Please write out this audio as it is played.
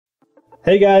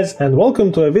Hey guys, and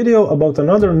welcome to a video about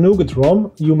another Nougat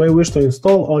ROM you may wish to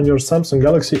install on your Samsung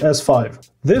Galaxy S5.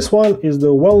 This one is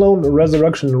the well-known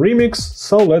Resurrection Remix,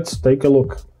 so let's take a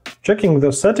look. Checking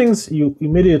the settings, you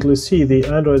immediately see the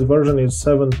Android version is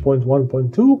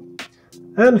 7.1.2,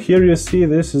 and here you see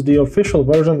this is the official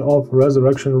version of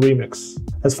Resurrection Remix.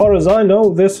 As far as I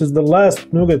know, this is the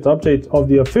last Nougat update of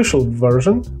the official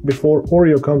version before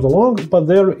Oreo comes along, but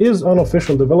there is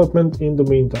unofficial development in the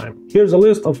meantime. Here's a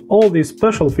list of all the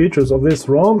special features of this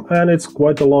ROM, and it's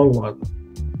quite a long one.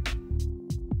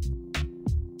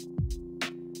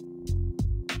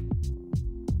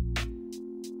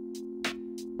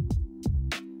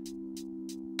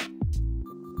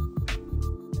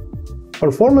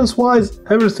 Performance-wise,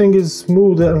 everything is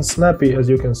smooth and snappy, as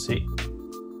you can see.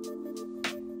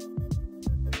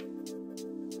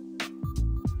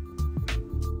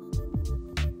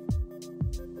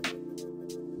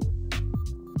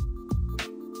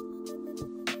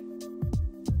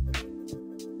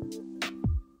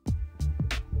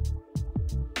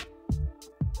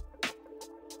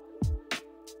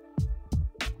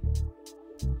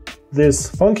 This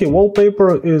funky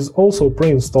wallpaper is also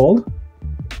pre-installed,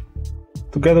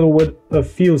 together with a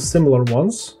few similar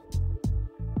ones.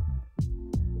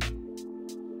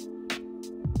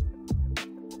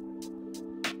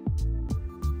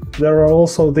 There are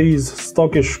also these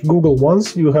stockish Google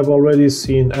ones you have already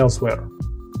seen elsewhere.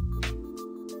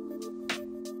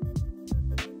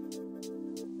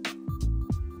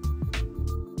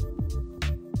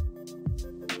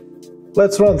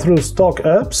 Let's run through stock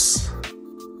apps.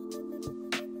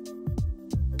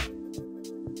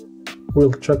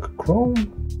 We'll check Chrome.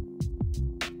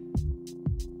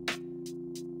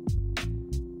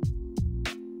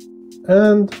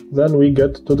 And then we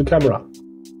get to the camera.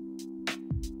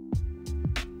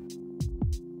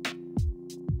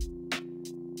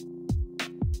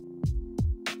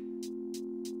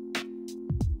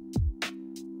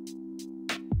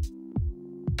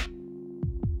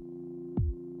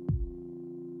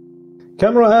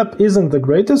 Camera app isn't the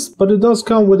greatest, but it does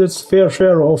come with its fair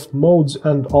share of modes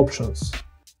and options.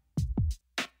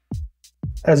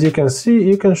 As you can see,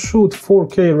 you can shoot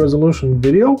 4K resolution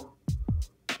video.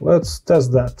 Let's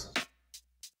test that.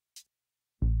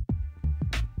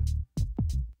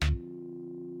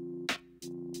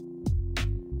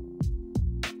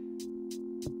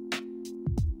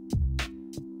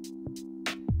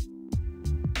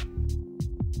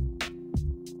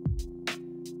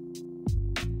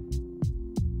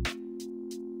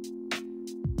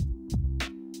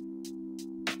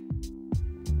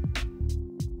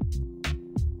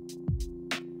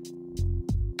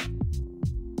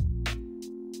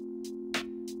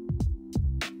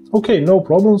 Okay, no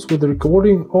problems with the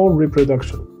recording or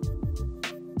reproduction.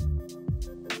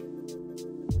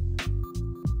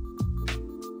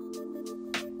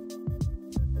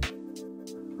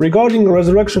 Regarding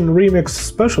Resurrection Remix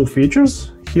special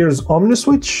features, here's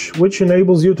OmniSwitch, which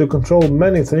enables you to control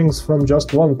many things from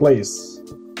just one place.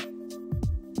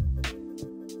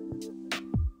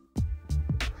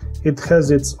 It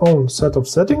has its own set of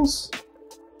settings.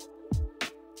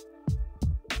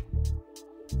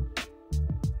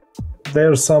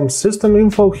 There's some system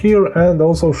info here and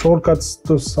also shortcuts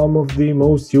to some of the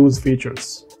most used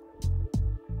features.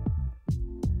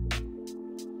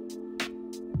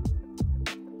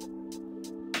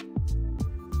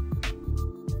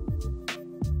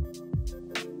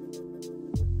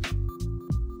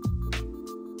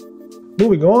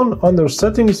 Moving on, under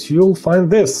settings you'll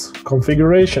find this,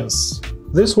 configurations.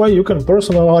 This way you can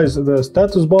personalize the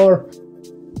status bar,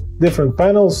 different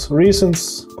panels,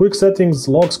 recents, quick settings,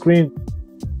 lock screen,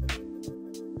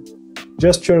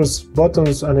 gestures,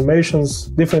 buttons, animations,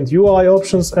 different UI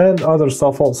options and other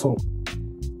stuff also.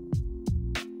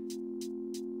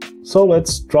 So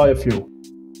let's try a few.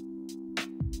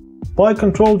 By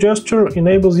control gesture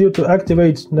enables you to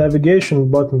activate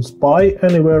navigation button Spy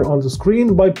anywhere on the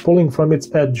screen by pulling from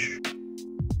its edge.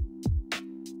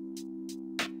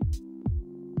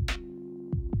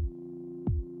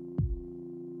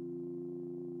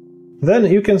 Then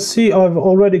you can see I've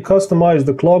already customized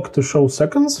the clock to show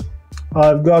seconds.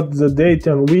 I've got the date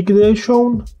and weekday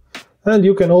shown, and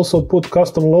you can also put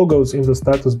custom logos in the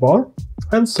status bar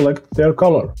and select their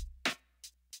color.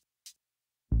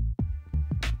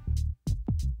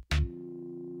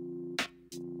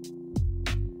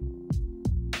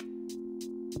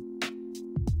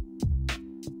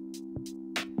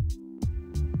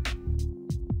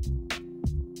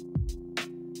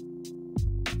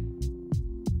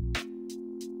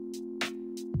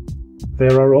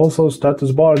 There are also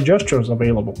status bar gestures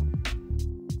available.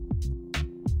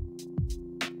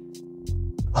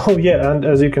 Oh yeah, and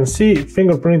as you can see,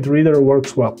 fingerprint reader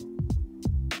works well.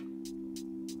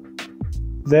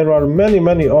 There are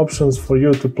many options for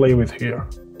you to play with here.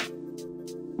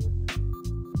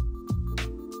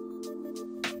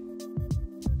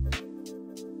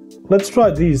 Let's try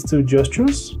these two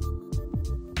gestures.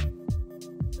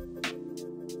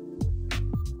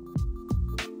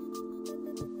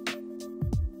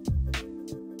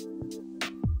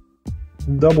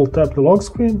 Double tap the lock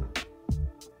screen.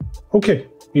 Okay,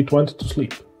 it went to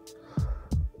sleep.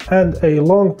 And a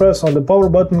long press on the power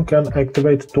button can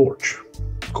activate torch.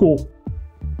 Cool.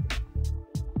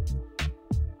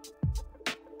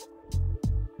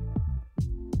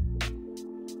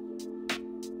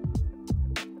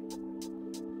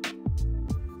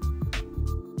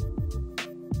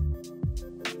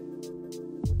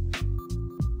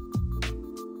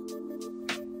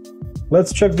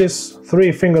 Let's check this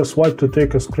 3-finger swipe to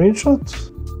take a screenshot.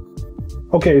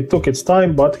 Okay, it took its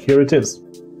time, but here it is.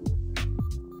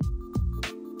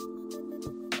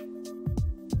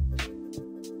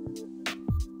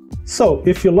 So,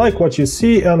 if you like what you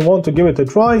see and want to give it a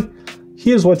try,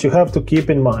 here's what you have to keep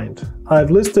in mind.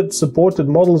 I've listed supported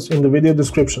models in the video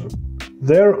description.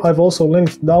 There, I've also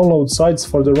linked download sites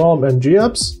for the ROM and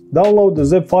GApps. Download the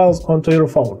zip files onto your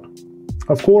phone.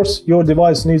 Of course, your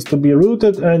device needs to be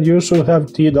rooted and you should have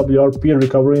TWRP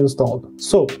recovery installed.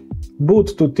 So,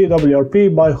 boot to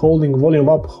TWRP by holding volume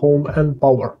up, home and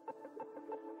power.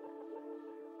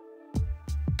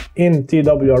 In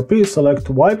TWRP, select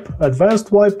Wipe,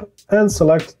 Advanced Wipe, and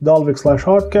select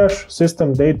Dalvik/hard cache,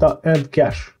 System Data and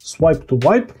Cache. Swipe to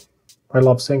wipe. I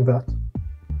love saying that.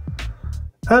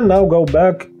 And now go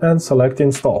back and select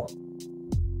Install.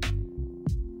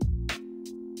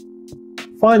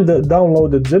 Find the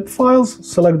downloaded zip files,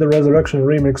 select the Resurrection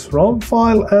Remix ROM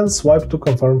file and swipe to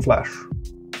confirm flash.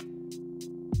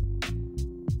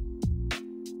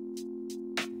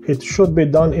 It should be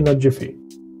done in a jiffy.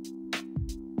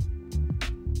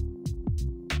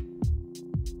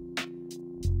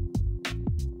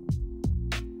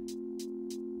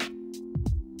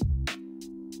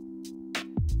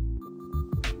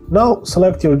 Now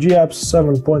select your GApps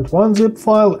 7.1 zip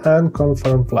file and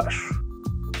confirm flash.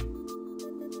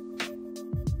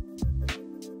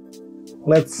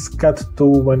 Let's cut to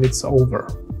when it's over.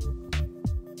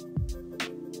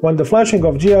 When the flashing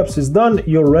of GApps is done,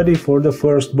 you're ready for the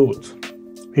first boot.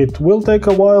 It will take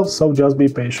a while, so just be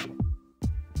patient.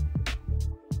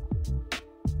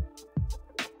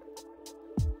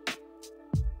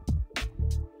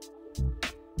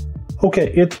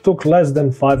 Okay, it took less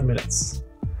than 5 minutes.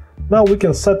 Now we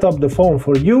can set up the phone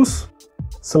for use.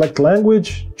 Select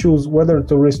language, choose whether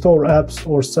to restore apps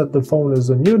or set the phone as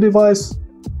a new device.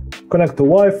 Connect to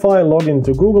Wi-Fi, log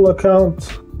into Google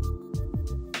account.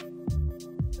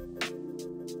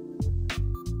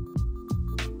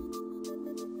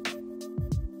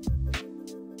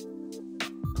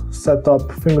 Set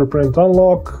up fingerprint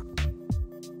unlock.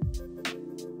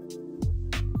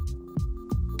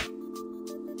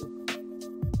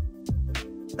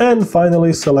 And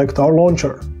finally select our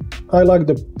launcher. I like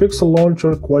the Pixel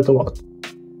launcher quite a lot.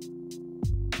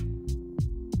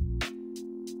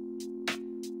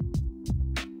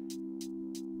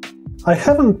 I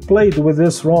haven't played with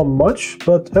this ROM much,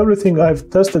 but everything I've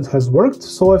tested has worked,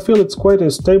 so I feel it's quite a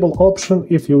stable option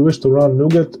if you wish to run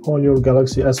Nougat on your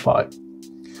Galaxy S5.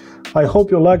 I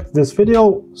hope you liked this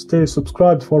video, stay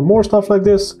subscribed for more stuff like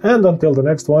this, and until the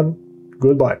next one,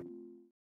 goodbye.